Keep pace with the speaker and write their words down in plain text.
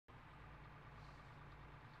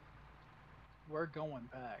We're going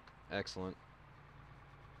back. Excellent.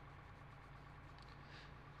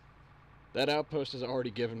 That outpost has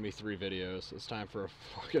already given me 3 videos. It's time for a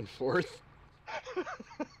fucking 4th.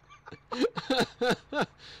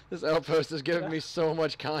 This outpost has given me so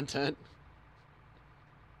much content.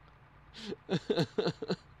 That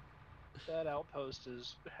outpost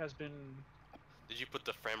has been... Did you put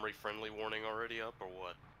the family-friendly warning already up, or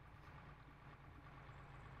what?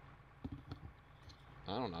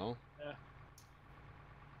 I don't know. Yeah.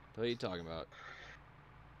 What are you talking about?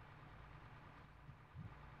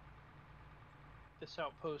 This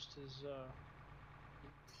outpost is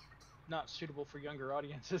not suitable for younger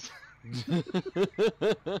audiences.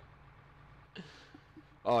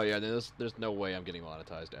 Oh yeah, there's no way I'm getting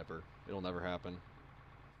monetized ever. It'll never happen.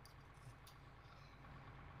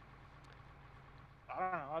 I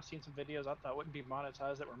don't know. I've seen some videos I thought wouldn't be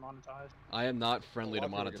monetized that were monetized. I am not friendly to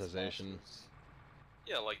monetization.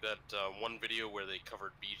 Yeah, like that one video where they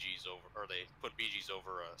covered BGs over, or they put BGs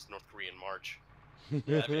over North Korean March. Yeah,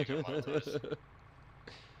 that video got monetized.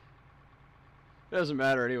 It doesn't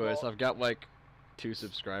matter anyways. Well, I've got like 2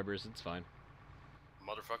 subscribers. It's fine.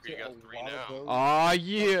 Motherfucker, you got 3 now. Aw,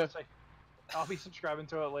 yeah. I'll be subscribing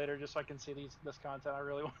to it later just so I can see this content. I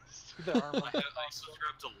really want to see the ARMA. I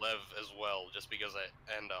subscribed to Lev as well, just because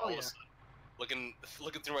all of a sudden,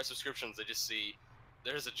 looking through my subscriptions, I just see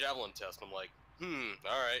there's a javelin test. I'm like, all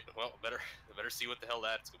right, well, better see what the hell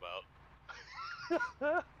that's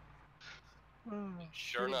about.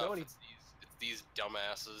 Sure enough, it's these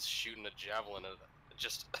dumbasses shooting a javelin at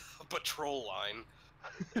just a patrol line.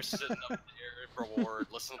 They're sitting up there for reward,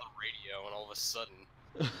 listening to the radio, and all of a sudden,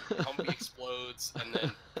 Humvee explodes, and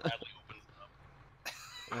then Bradley opens up.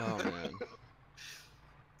 Oh man.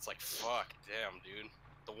 It's like, fuck, damn, dude.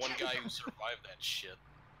 The one guy who survived that shit.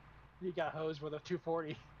 He got hosed with a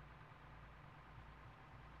 240.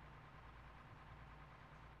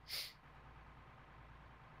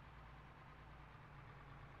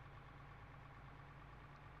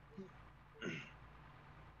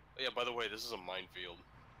 Yeah, by the way, this is a minefield.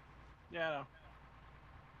 Yeah, I know.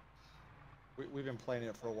 We've been playing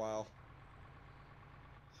it for a while.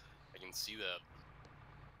 I can see that.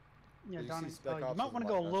 Yeah, Donnie, you might want to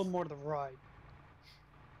go a little more to the right.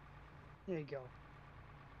 There you go.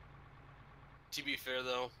 To be fair,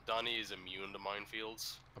 though, Donnie is immune to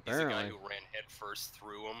minefields. Apparently. He's the guy who ran headfirst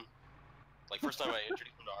through them. Like, first time I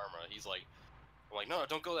introduced him to ARMA, he's like, I'm like, no,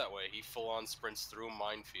 don't go that way. He full-on sprints through a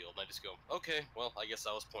minefield, and I just go, okay, well, I guess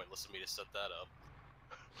that was pointless of me to set that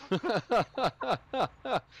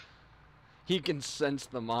up. He can sense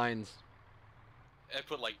the mines. I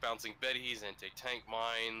put, like, bouncing Bettys, anti-tank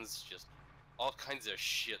mines, just all kinds of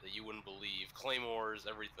shit that you wouldn't believe. Claymores,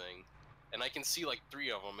 everything. And I can see, like,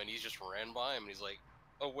 3 of them, and he's just ran by him, and he's like,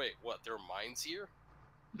 oh, wait, what, there are mines here?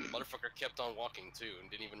 Motherfucker kept on walking, too, and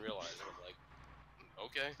didn't even realize it. I'm like,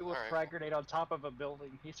 okay, Threw a frag grenade on top of a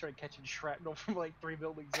building. He started catching shrapnel from, like, 3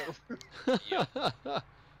 buildings over. Yep.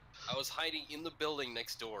 I was hiding in the building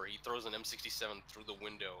next door. He throws an M67 through the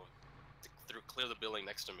window to clear the building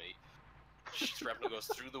next to me. Shrapnel goes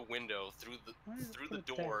through the window, through the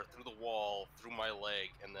door, through the wall, through my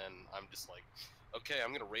leg, and then I'm just like, okay,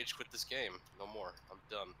 I'm gonna rage quit this game. No more. I'm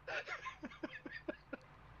done.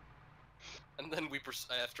 And then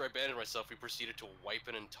after I bandaged myself, we proceeded to wipe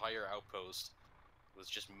an entire outpost. It was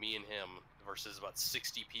just me and him versus about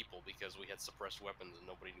 60 people because we had suppressed weapons and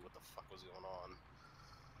nobody knew what the fuck was going on.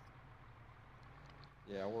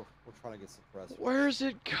 Yeah, we're trying to get suppressors. Where's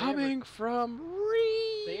it coming from?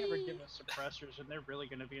 They ever give us suppressors, and they're really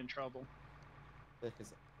going to be in trouble. Yeah,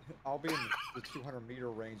 because I'll be in the 200-meter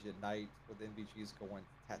range at night with NVGs going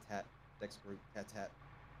tat-tat, next group, tat-tat.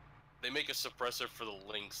 They make a suppressor for the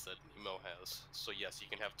links that Nemo has. So yes, you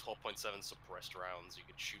can have 12.7 suppressed rounds. You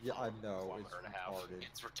can shoot from I know, a kilometer and a half.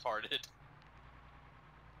 It's retarded.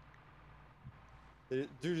 The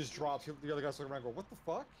dude just drops. The other guy's looking around going, what the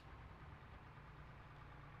fuck?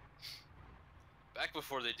 Back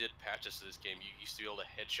before they did patches to this game, you used to be able to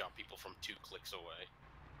headshot people from 2 clicks away.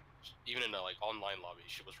 Even in a, like, online lobby,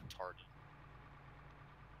 shit was retarded.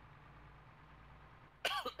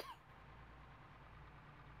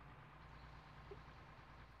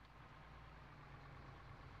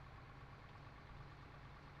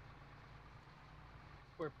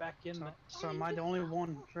 We're back in the... So am I the only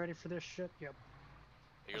one ready for this shit? Yep.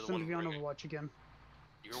 You're I'm the one gonna be on wearing Overwatch again.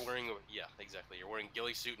 You're wearing a... Yeah, exactly. You're wearing a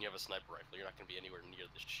ghillie suit and you have a sniper rifle. You're not going to be anywhere near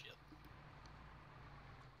this shit.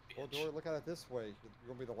 Well, Dory, look at it this way.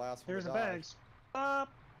 You're going to be the last one Here's to the die. bags.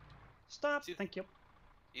 Stop! Stop! See, Thank you.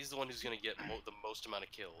 He's the one who's going to get the most amount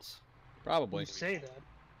of kills. Probably. You say that.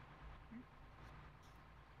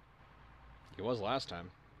 He was last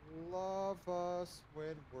time. Love us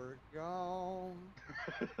when we're gone.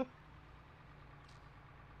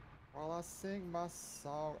 While I sing my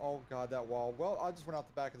song. Oh god, that wall. Well, I just went out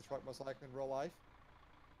the back of the truck most likely in real life.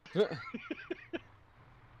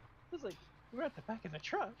 It's like, we're at the back of the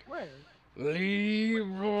truck. Where?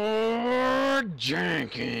 Leroy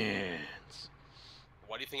Jenkins.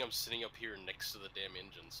 Why do you think I'm sitting up here next to the damn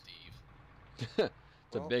engine, Steve?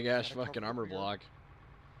 It's a big ass gotta fucking cover armor here. block.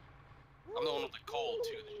 I'm the one with the cold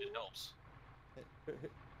too. That shit helps.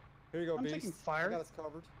 Here you go, I'm Beast. taking I fire. got us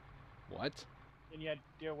covered. What? Any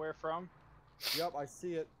idea where from? Yep, I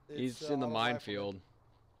see it. He's in the auto minefield.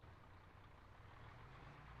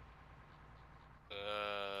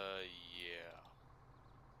 rifleman. Yeah.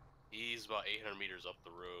 He's about 800 meters up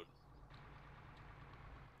the road.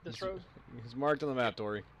 This road? He's marked on the map,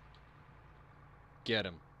 Dory. Get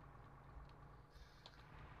him.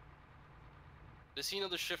 Does he know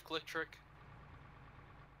the shift click trick?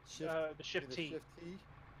 Shift, The shift the T. Shift T.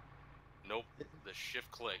 Nope. The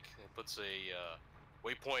shift click. It puts a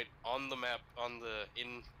waypoint on the map, on the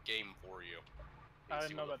in-game for you. I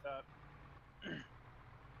didn't know about that.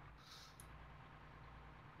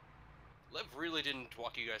 Lev really didn't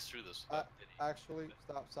walk you guys through this, did he? Actually,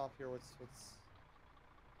 stop here. What's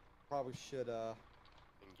probably should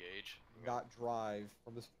Engage. not drive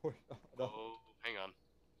from this point on. Oh, hang on.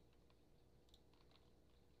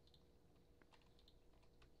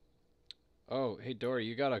 Oh, hey Dory,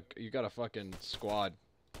 you got a fucking squad.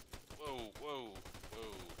 Whoa, whoa,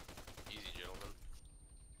 whoa. Easy, gentlemen.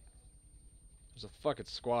 There's a fucking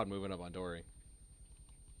squad moving up on Dory.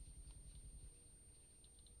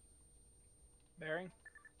 Bearing?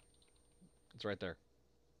 It's right there.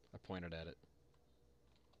 I pointed at it.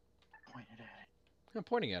 Pointed at it. I'm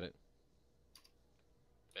pointing at it.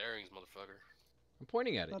 Bearings, motherfucker. I'm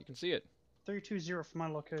pointing at it. You can see it. 320 for my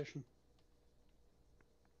location.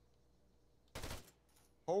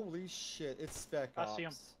 Holy shit! It's Spec Ops. I see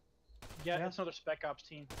 'em. Yeah, Yeah. it's another Spec Ops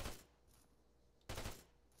team.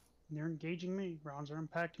 They're engaging me. Rounds are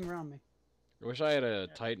impacting around me. I wish I had a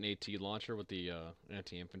Titan AT launcher with the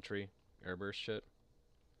anti-infantry airburst shit.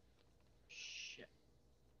 Shit.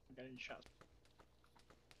 I got any shots.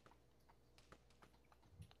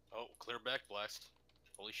 Oh, clear back blast.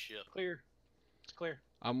 Holy shit. Clear. It's clear.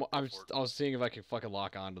 I was seeing if I could fucking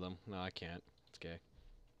lock onto them. No, I can't. It's gay.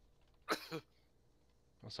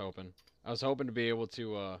 I was hoping to be able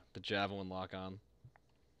to the Javelin lock on,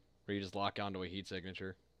 where you just lock onto a heat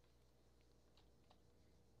signature.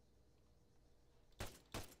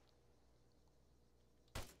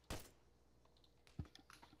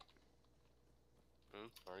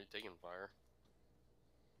 Already taking fire.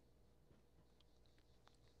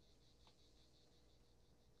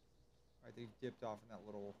 Alright, they dipped off in that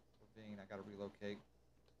little ravine. I gotta relocate.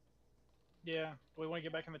 Yeah. Do we want to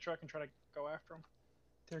get back in the truck and try to go after them?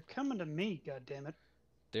 They're coming to me, goddammit.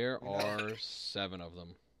 There We know. are 7 of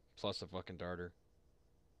them, plus a fucking darter.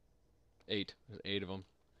 8. There's 8 of them.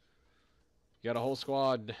 You got a whole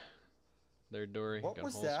squad there, Dory. What got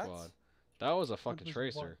was a whole that? squad. That was a fucking was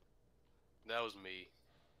tracer. what? That was me.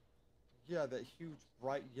 Yeah, that huge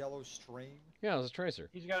bright yellow stream. Yeah, it was a tracer.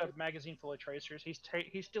 He's got a magazine full of tracers. He's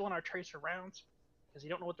stealing our tracer rounds because he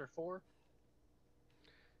don't know what they're for.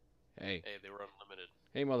 Hey, Hey, they were unlimited.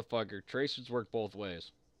 hey, motherfucker. Tracers work both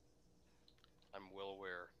ways. I'm well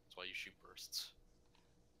aware. That's why you shoot bursts.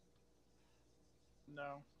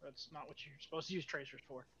 No, that's not what you're supposed to use tracers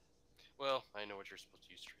for. Well, I know what you're supposed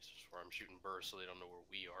to use tracers for. I'm shooting bursts so they don't know where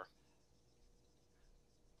we are.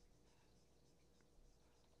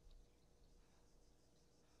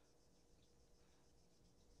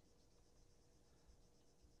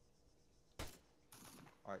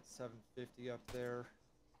 Alright, 750 up there.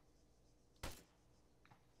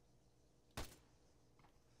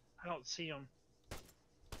 I don't see him.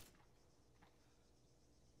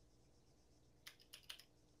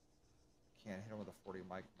 Can't hit him with a 40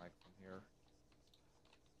 mic from here.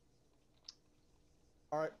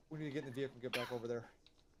 Alright, we need to get in the vehicle and get back over there.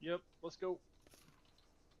 Yep, let's go.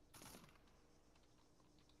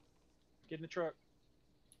 Get in the truck.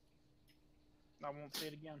 I won't say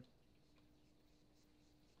it again.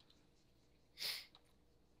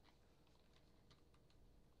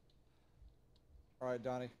 Alright,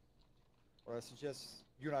 Donnie. What I suggest,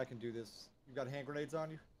 you and I can do this. You got hand grenades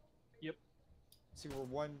on you? Yep. See where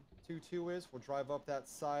 122 is? We'll drive up that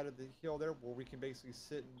side of the hill there where we can basically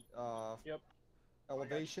sit in Yep.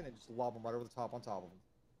 elevation and just lob them right over the top on top of them.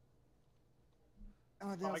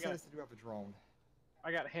 Oh, they I also got- us to do have a drone.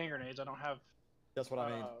 I got hand grenades. I don't have. That's what I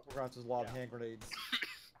mean. We're gonna have to just lob yeah. hand grenades.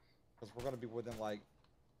 Because we're gonna be within like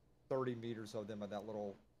 30 meters of them at that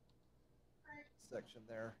little section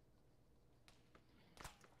there.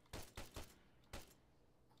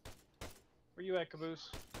 Where you at, Caboose?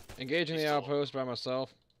 Engaging He's the still- outpost by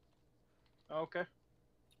myself, Okay.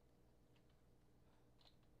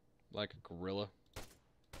 like a gorilla.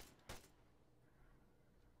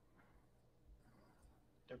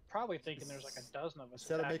 They're probably thinking there's like a dozen of us.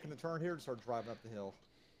 Instead of attacking. making the turn here, just start driving up the hill.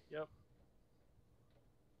 Yep.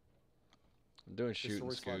 I'm doing Just shoot so and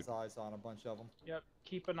we scoot. slide eyes on a bunch of them. Yep.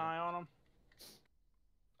 Keep an eye on them.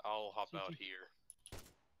 I'll hop out CT. here.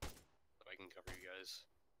 So I can cover you guys.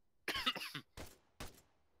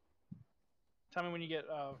 Tell me when you get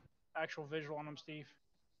actual visual on them, Steve.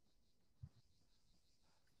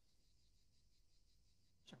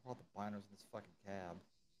 Check all the binders in this fucking cab.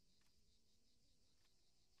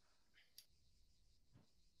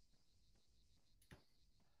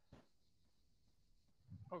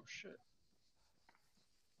 Oh shit.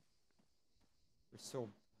 We're so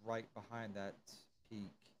right behind that peak.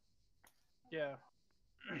 Yeah.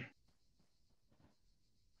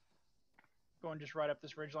 Going just right up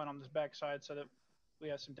this ridgeline on this backside so that we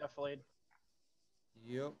have some defilade.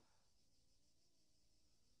 Yep.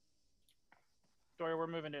 Dory, we're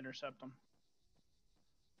moving to intercept them.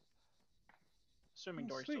 Assuming Oh,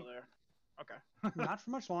 Dory's sweet. still there. Okay. Not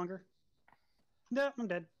for much longer. No, I'm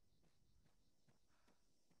dead.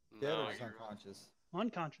 Dead No, or just you're- unconscious?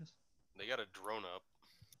 Unconscious. they got a drone up.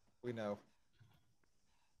 We know.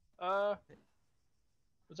 Was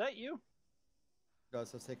that you?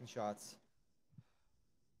 Gus was taking shots.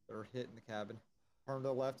 They're hitting the cabin. Turn to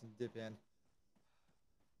the left and dip in.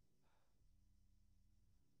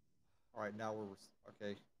 Alright, now we're...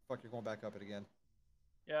 Okay. Fuck, you're going back up it again.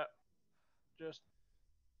 Yeah. Just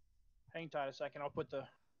hang tight a second. I'll put the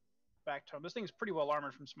back tone. This thing's pretty well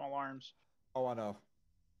armored from small arms. Oh, I know.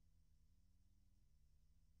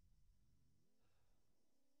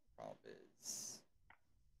 Problem is...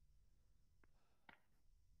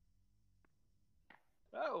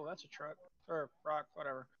 Oh, that's a truck. Or rock,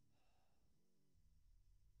 whatever.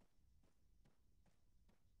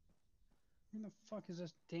 Where the fuck is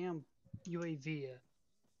this damn UAV at?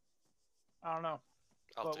 I don't know.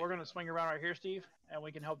 I'll But take we're going to swing around right here, Steve, and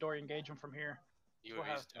we can help Dory engage them from here. UAVs we'll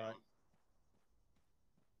have- down. Alright.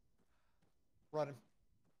 Running.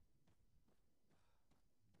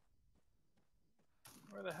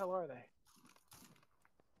 Where the hell are they? I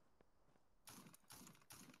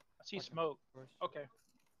see Fucking smoke. push. Okay.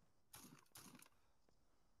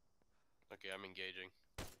 Okay, I'm engaging.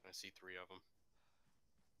 I see 3 of them.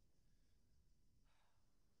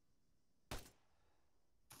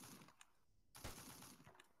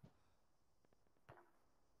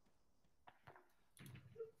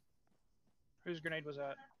 Whose grenade was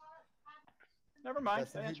that? Never mind.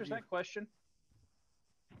 That's That an answers HG. that question.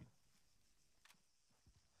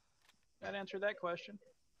 That answered that question.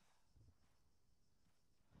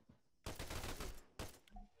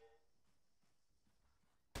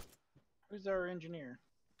 Who's our engineer?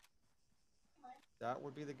 That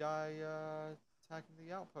would be the guy attacking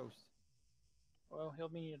the outpost. Well, he'll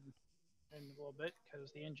be needed in a little bit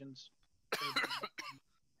because the engine's pretty big.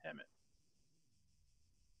 Damn it.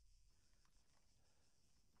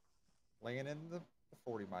 Laying in the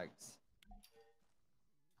 40 mics.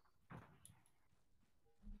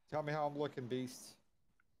 Tell me how I'm looking, Beast.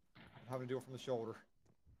 I'm having to do it from the shoulder.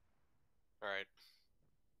 Alright.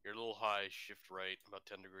 You're a little high, shift right, about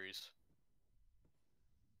 10 degrees.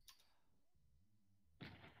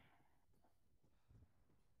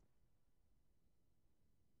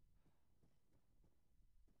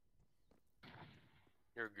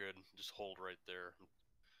 You're good. Just hold right there.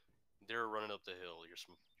 They're running up the hill. You're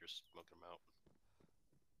smoking them out.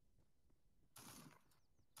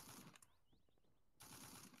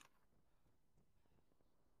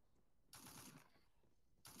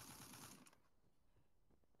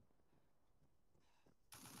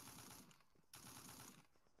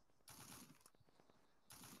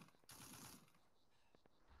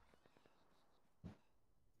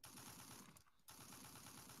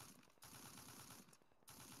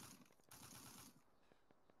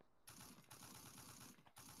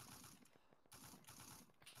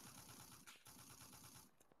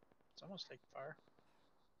 It's almost taking fire.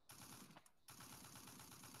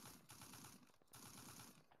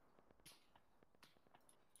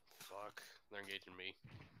 Fuck. They're engaging me.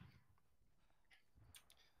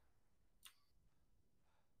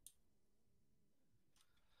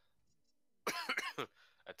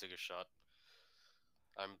 I took a shot.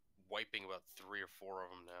 I'm wiping about 3 or 4 of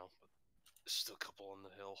them now, but there's still a couple on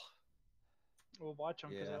the hill. We'll watch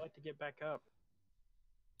them because Yeah. they like to get back up.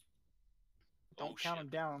 Don't Oh, count shit. them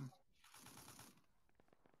down.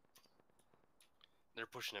 They're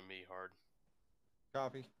pushing at me hard.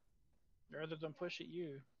 Copy. Rather than push at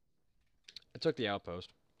you. I took the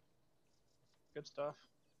outpost. Good stuff.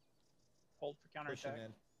 Hold for Pushing counterattack.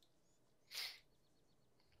 in.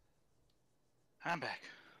 I'm back.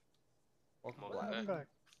 Welcome Welcome back. back.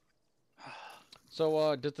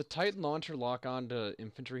 So, does the Titan launcher lock on to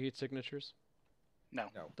infantry heat signatures? No.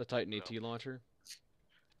 No. The Titan No. AT launcher?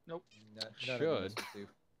 Nope. None of Should. them listen to.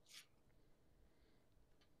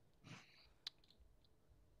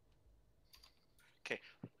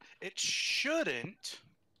 It shouldn't.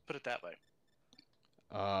 Put it that way.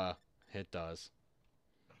 It does.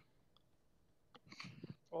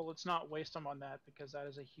 Well, let's not waste them on that because that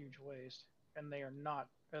is a huge waste, and they are not.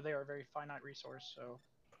 They are a very finite resource. So.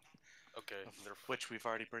 Okay, Of which we've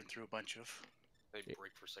already burned through a bunch of. they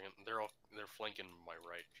break for a second. They're flanking my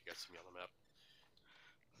right. If you guys see me on the map.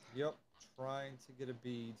 Yep. Trying to get a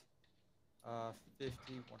bead. 50,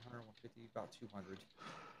 100, 150, about 200.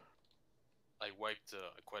 I wiped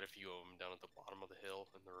quite a few of them down at the bottom of the hill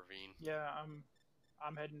in the ravine. Yeah,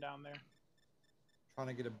 I'm heading down there. Trying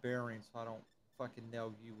to get a bearing so I don't fucking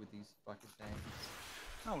nail you with these fucking things.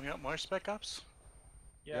 Oh, we got more spec ops?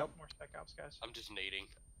 Yeah, Yep. more spec ops guys. I'm just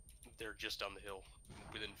nading. They're just down the hill,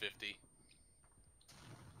 within 50.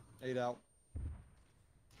 8 out.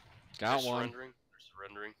 Got They're one. surrendering.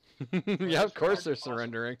 They're surrendering. Yeah, of course they're Awesome.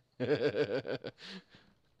 surrendering.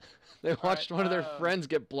 They watched one of their friends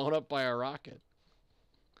get blown up by a rocket.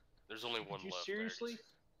 There's only one Did you left. seriously?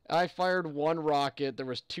 I fired one rocket. There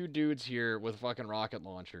was 2 dudes here with fucking rocket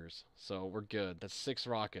launchers. So we're good. That's 6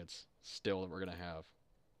 rockets still that we're going to have.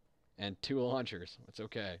 And 2 launchers. It's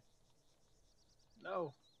okay.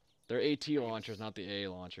 No. They're AT launchers, not the AA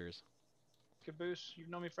launchers. Caboose, you've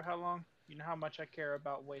known me for how long? You know how much I care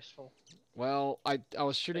about wasteful. Well, I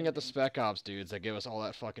was shooting at the Thinking. spec ops dudes that gave us all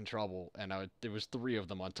that fucking trouble. And there was 3 of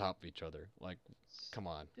them on top of each other. Like, come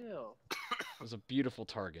on. Still. It was a beautiful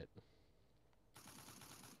target.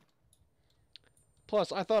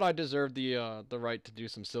 Plus, I thought I deserved the right to do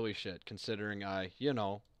some silly shit, considering I,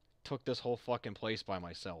 took this whole fucking place by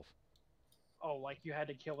myself. Oh, like you had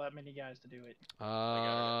to kill that many guys to do it.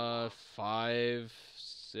 5,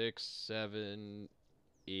 6, 7,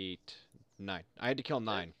 8, 9. I had to kill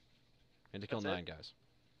 9. I had to kill That's 9 it? guys.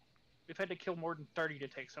 We've had to kill more than 30 to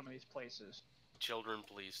take some of these places. Children,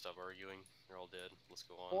 please stop arguing. You're all dead. Let's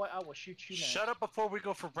go on. Boy, I will shoot you next. Shut up before we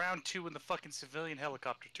go for round 2 in the fucking civilian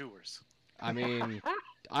helicopter tours. I mean,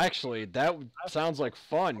 actually, that sounds like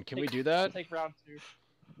fun. Can we do I'll that? take round 2.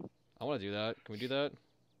 I want to do that. Can we do that?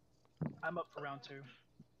 I'm up for round 2.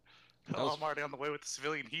 That was- I'm already on the way with the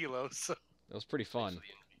civilian helos. So. That was pretty fun.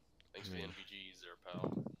 Thanks for the NVGs there,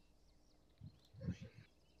 pal.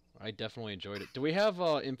 I definitely enjoyed it. Do we have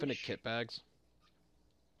infinite kit bags?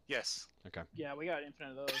 Yes. Okay. Yeah, we got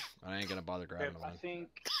infinite of those. I ain't gonna bother grabbing I one. think.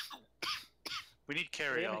 We need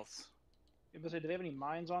carry-alls. Do they have any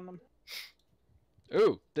mines on them?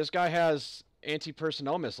 Ooh, this guy has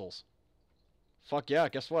anti-personnel missiles. Fuck yeah,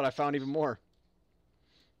 guess what? I found even more.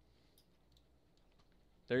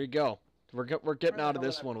 There you go. We're getting Where the out of hell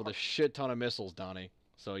this did I one with a park? shit ton of missiles, Donnie.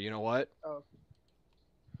 So you know what? Oh.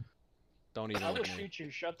 Don't even I will look at me. shoot you.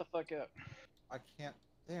 Shut the fuck up. I can't.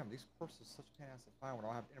 Damn, these corpses are such a pain ass to find when I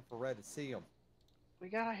don't have infrared to see them. We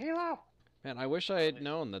got a helo. Man, I wish I had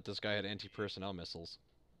known that this guy had anti-personnel missiles.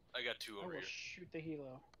 I got 2 I over will here. shoot the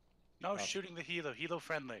helo. No shooting the helo. Helo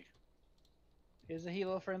friendly. Is the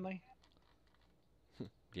helo friendly?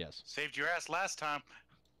 Yes. Saved your ass last time.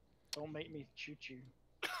 Don't make me shoot you.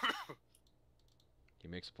 He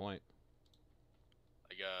makes a point.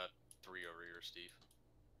 I got 3 over here, Steve.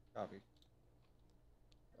 Copy.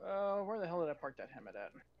 Where the hell did I park that helmet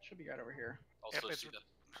at? Should be right over here. Also, it's see that?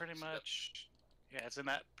 Pretty See that? much. Yeah, it's in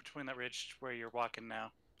that between that ridge where you're walking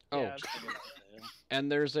now. Oh, Yeah,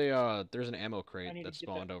 and there's an ammo I crate need to that get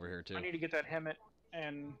spawned that- over here too. I need to get that helmet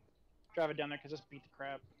and drive it down there because this beat the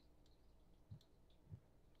crap.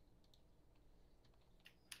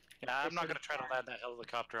 Yeah, I'm It's not like gonna try to land that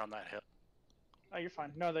helicopter on that hill. Oh, you're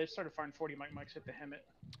fine. No, they started firing 40 mics hit the helmet.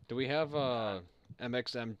 Do we have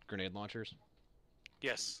MXM grenade launchers?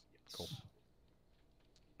 Yes. Cool.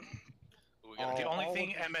 We got The Oh, only all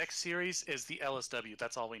thing of MX series is the LSW.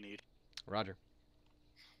 That's all we need. Roger.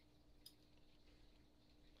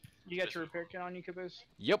 You got your repair kit on you, Caboose?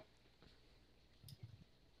 Yep.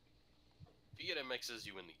 If you get MXs,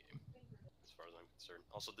 you win the game. As far as I'm concerned.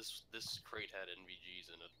 Also, this crate had NVGs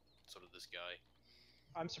in it. So did this guy.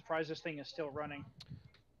 I'm surprised this thing is still running.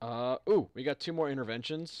 Ooh, we got 2 more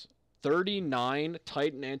interventions. 39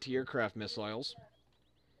 Titan anti-aircraft missiles.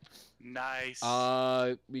 Nice.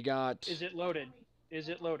 We got. Is it loaded? Is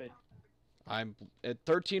it loaded? I'm at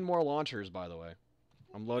 13 more launchers, by the way.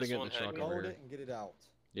 I'm loading This it in one the had- truck over Load here. it and get it out.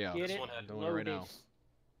 Yeah, Get This it, one had I'm doing it right now. loaded.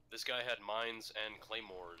 This guy had mines and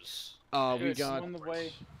claymores. We Good, got on the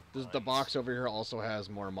way. the box over here also has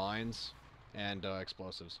more mines and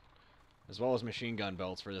explosives, as well as machine gun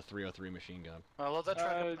belts for the 303 machine gun. Well, load that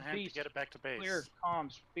truck up in the hand to Beast, get it back to base. Clear,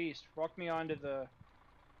 comms, Beast. Walk me onto the.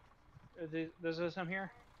 There's some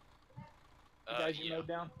here. The guys you Yeah. mowed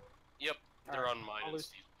down. Yep, they're Alright, on mine I'll and lose-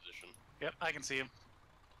 Steve's position. Yep, I can see him.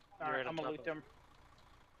 All You're right, right I'm on gonna top loot of them.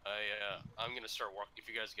 I'm gonna start walking. If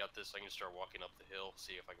you guys got this, I'm gonna start walking up the hill,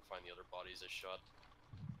 see if I can find the other bodies I shot.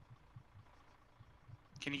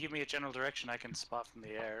 Can you give me a general direction I can spot from the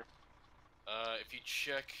air? If you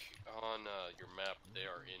check on your map, they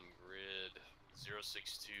are in grid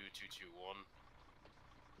 062221.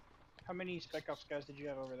 How many Spec Ops guys did you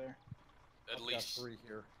have over there? At I've least got 3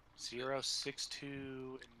 here.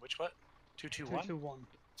 062 and which what? 221? 221.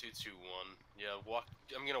 221. Yeah,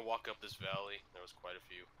 I'm gonna walk up this valley. There was quite a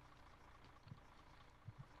few.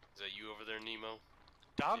 Is that you over there, Nemo?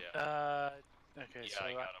 Dom? Yeah. Okay, Yeah, so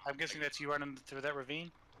I got him. I'm guessing that's you running through that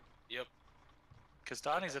ravine? Yep. Because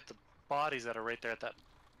Donnie's at the bodies that are right there at that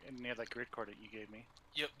near that grid cord that you gave me.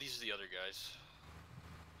 Yep, these are the other guys.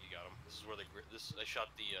 You got them. This is where I shot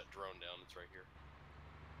the drone down. It's right here.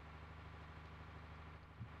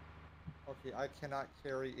 Okay, I cannot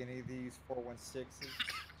carry any of these 416s.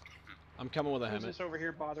 I'm coming with a Who's helmet. this over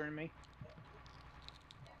here bothering me?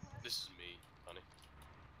 This is me, honey.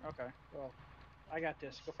 Okay, well, I got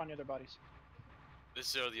this. Go find the other bodies.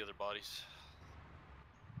 These are the other bodies.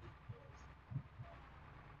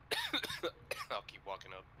 I'll keep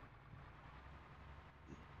walking up.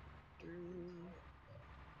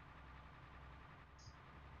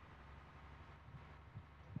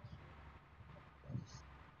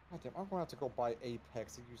 God damn, I'm gonna have to go buy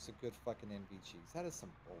Apex and use some good fucking NVGs. That is some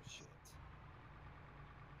bullshit.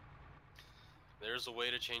 There's a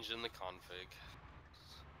way to change it in the config.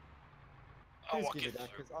 I'll Please walk give me you that,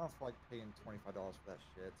 through. because I don't feel like paying $25 for that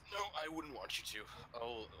shit. No, I wouldn't want you to.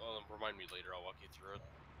 I'll remind me later. I'll walk you through it.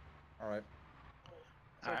 Alright.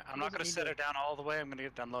 Alright, I'm not going to set her down all the way. I'm going to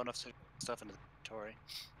get down low enough stuff into the inventory.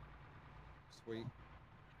 Sweet.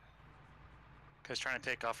 Because trying to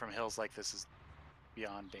take off from hills like this is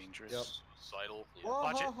beyond dangerous. Yep. Suicidal. Yeah. Oh,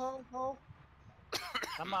 Watch it. oh.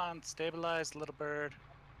 Come on, stabilize, little bird.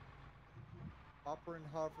 Hopper and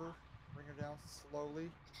hover. Bring her down slowly.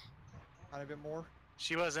 Tiny bit more.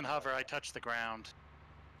 She was in hover. I touched the ground.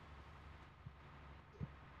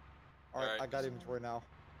 Alright, Alright. I got inventory now.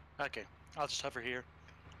 Okay, I'll just hover here.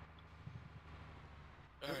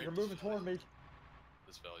 Alright, You're moving toward me.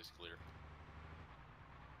 This valley's clear.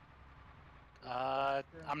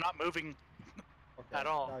 I'm not moving. Okay, At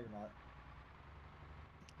all. Now you're not.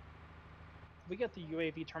 We got the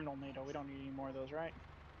UAV terminal NATO. We don't need any more of those, right?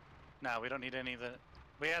 No, we don't need any of the...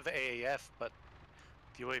 We have the AAF, but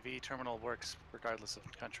the UAV terminal works regardless of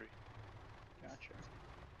country. Gotcha.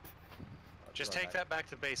 Just Right. take that back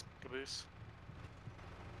to base, Caboose.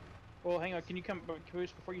 Well, hang on. Can you come,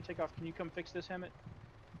 Caboose, before you take off, can you come fix this helmet?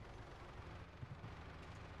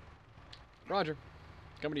 Roger.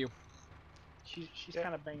 Coming to you. She's Yeah.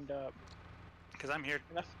 kind of banged up. Because I'm here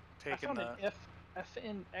And I taking found the... an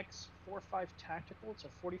FNX45 tactical. It's a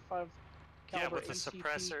 45 Yeah, caliber with the ACP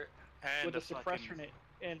suppressor and with a fucking... suppressor in it,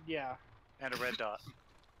 and yeah, And a red dot.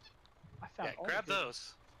 I found Yeah, all grab the good-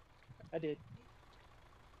 those. I did.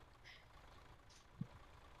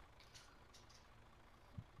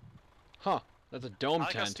 Huh. That's a dome I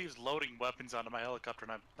like how tent. Steve's loading weapons onto my helicopter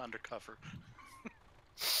and I'm undercover.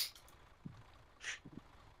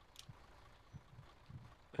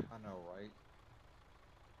 I know, right?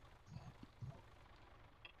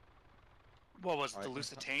 What was it, the Alright.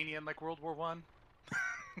 Lusitania in like World War One?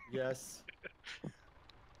 Yes.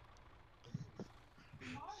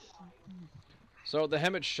 So the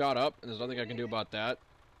helmet shot up, and there's nothing I can do about that.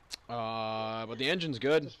 But the engine's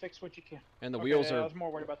good, Just fix what you can. and the Okay, wheels I are... was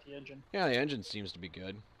more worried about the engine. Yeah, the engine seems to be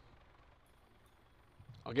good.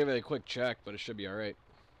 I'll give it a quick check, but it should be alright.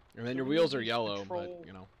 And then So your we wheels need are these yellow, control- but,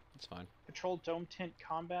 you know, it's fine. Patrol dome tent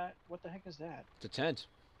combat. What the heck is that? It's a tent.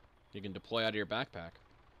 You can deploy out of your backpack.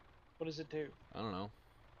 What does it do? I don't know.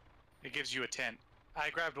 It gives you a tent. I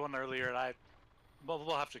grabbed one earlier and well,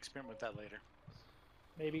 we'll have to experiment with that later.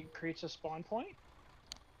 Maybe it creates a spawn point?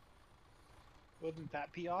 Wouldn't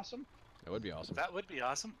that be awesome? That would be awesome. That would be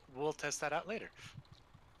awesome. We'll test that out later.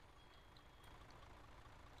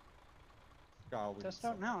 God, we Test need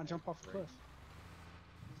out now and something jump off the great. cliff.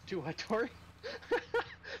 Do what, Tori?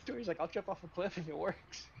 Tori's like, I'll jump off a cliff if it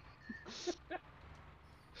works.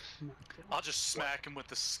 No. I'll just smack him with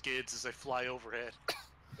the skids as they fly overhead.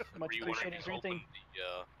 Much Where you wanna appreciated. Is there open anything?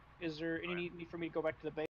 Is there any need for me to go back to the base?